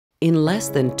In less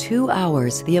than 2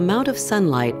 hours, the amount of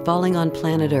sunlight falling on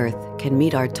planet Earth can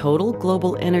meet our total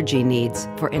global energy needs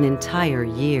for an entire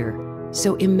year.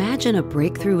 So imagine a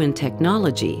breakthrough in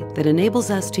technology that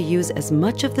enables us to use as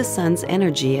much of the sun's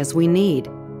energy as we need.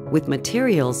 With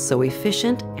materials so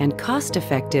efficient and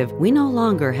cost-effective, we no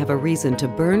longer have a reason to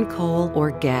burn coal or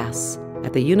gas.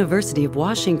 At the University of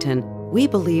Washington, we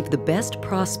believe the best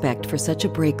prospect for such a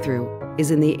breakthrough is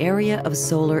in the area of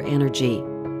solar energy.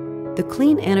 The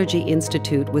Clean Energy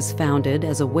Institute was founded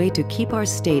as a way to keep our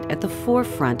state at the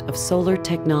forefront of solar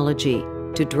technology,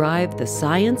 to drive the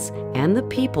science and the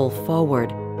people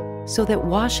forward, so that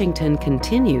Washington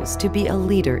continues to be a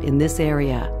leader in this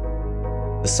area.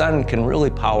 The sun can really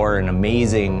power an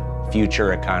amazing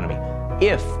future economy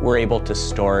if we're able to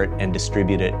store it and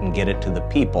distribute it and get it to the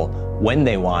people when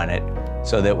they want it,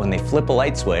 so that when they flip a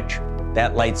light switch,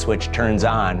 that light switch turns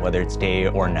on whether it's day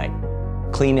or night.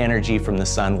 Clean energy from the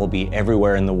sun will be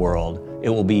everywhere in the world. It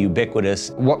will be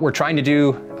ubiquitous. What we're trying to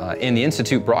do in the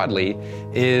Institute broadly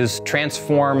is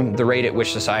transform the rate at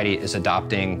which society is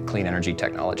adopting clean energy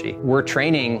technology. We're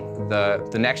training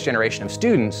the next generation of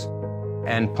students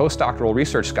and postdoctoral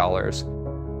research scholars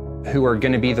who are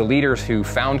going to be the leaders who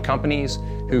found companies,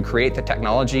 who create the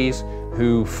technologies,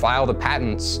 who file the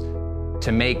patents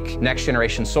to make next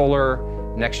generation solar,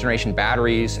 next generation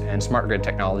batteries, and smart grid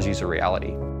technologies a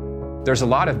reality. There's a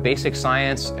lot of basic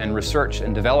science and research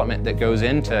and development that goes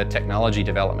into technology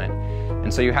development,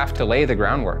 and so you have to lay the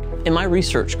groundwork. In my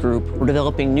research group, we're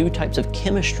developing new types of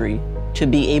chemistry to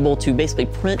be able to basically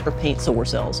print or paint solar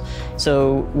cells.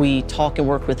 So we talk and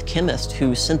work with chemists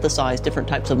who synthesize different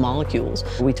types of molecules.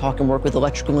 We talk and work with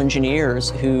electrical engineers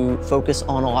who focus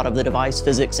on a lot of the device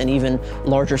physics and even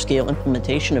larger scale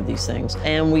implementation of these things.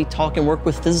 And we talk and work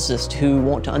with physicists who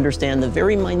want to understand the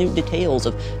very minute details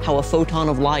of how a photon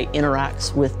of light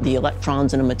interacts with the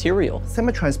electrons in a material.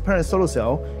 Semi-transparent solar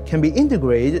cell can be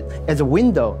integrated as a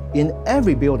window in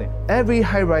every building. Every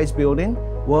high-rise building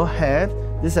will have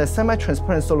this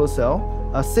semi-transparent solar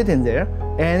cell sitting there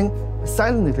and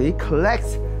silently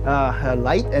collects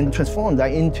light and transform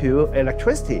that into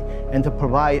electricity and to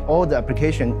provide all the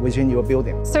application within your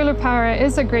building. Solar power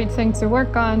is a great thing to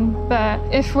work on, but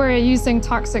if we're using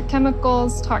toxic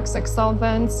chemicals, toxic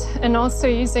solvents, and also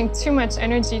using too much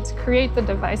energy to create the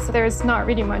device, there's not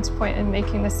really much point in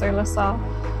making the solar cell.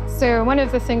 So one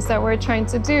of the things that we're trying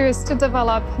to do is to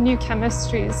develop new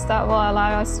chemistries that will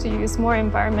allow us to use more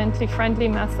environmentally friendly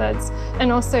methods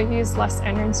and also use less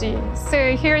energy.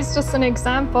 So here's just an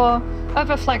example of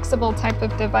a flexible type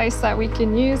of device that we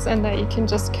can use and that you can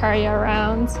just carry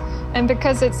around. And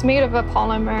because it's made of a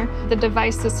polymer, the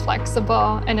device is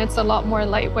flexible and it's a lot more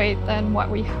lightweight than what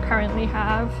we currently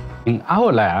have. In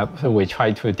our lab, we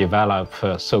try to develop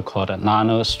so-called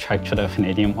nanostructured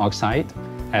vanadium oxide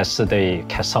as the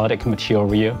cathodic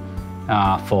material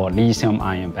for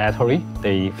lithium-ion battery.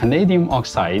 The vanadium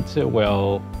oxide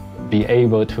will be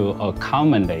able to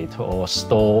accommodate or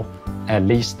store at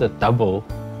least the double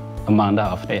amount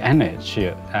of the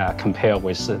energy compared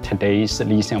with today's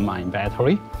lithium-ion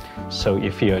battery. So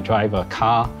if you drive a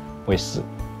car with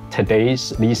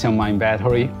today's lithium-ion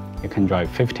battery, you can drive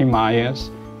 50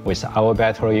 miles. With our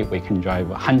battery, we can drive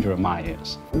 100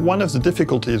 miles. One of the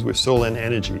difficulties with solar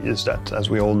energy is that, as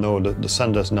we all know, the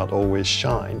sun does not always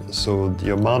shine. So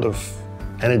the amount of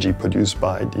energy produced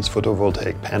by these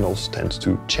photovoltaic panels tends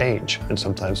to change, and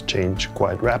sometimes change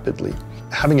quite rapidly.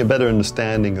 Having a better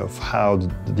understanding of how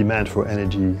the demand for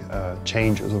energy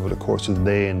changes over the course of the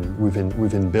day and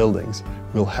within buildings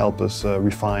will help us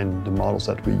refine the models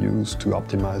that we use to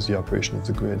optimize the operation of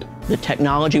the grid. The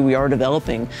technology we are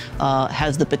developing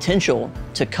has the potential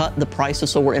to cut the price of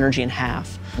solar energy in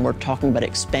half. We're talking about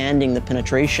expanding the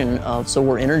penetration of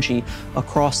solar energy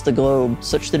across the globe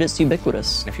such that it's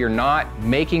ubiquitous. If you're not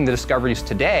making the discoveries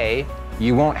today,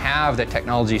 you won't have the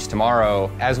technologies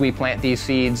tomorrow. As we plant these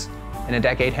seeds, in a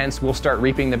decade hence, we'll start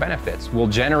reaping the benefits. We'll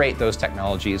generate those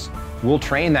technologies. We'll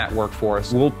train that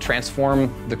workforce. We'll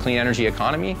transform the clean energy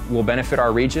economy. We'll benefit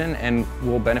our region and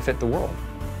we'll benefit the world.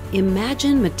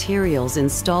 Imagine materials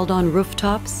installed on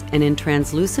rooftops and in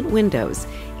translucent windows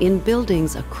in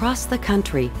buildings across the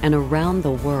country and around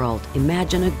the world.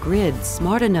 Imagine a grid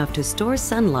smart enough to store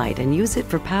sunlight and use it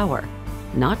for power,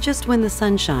 not just when the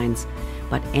sun shines,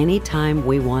 but anytime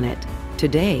we want it.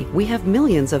 Today, we have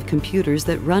millions of computers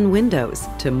that run Windows.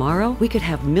 Tomorrow, we could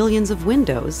have millions of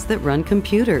windows that run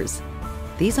computers.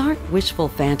 These aren't wishful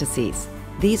fantasies.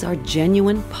 These are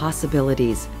genuine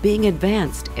possibilities being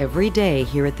advanced every day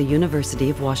here at the University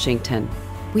of Washington.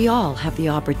 We all have the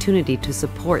opportunity to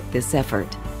support this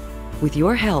effort. With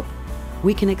your help,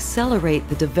 We can accelerate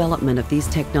the development of these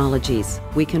technologies.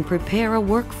 We can prepare a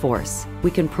workforce.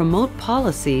 We can promote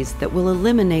policies that will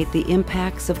eliminate the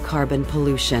impacts of carbon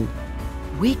pollution.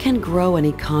 We can grow an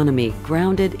economy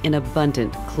grounded in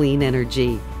abundant clean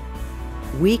energy.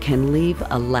 We can leave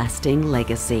a lasting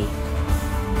legacy.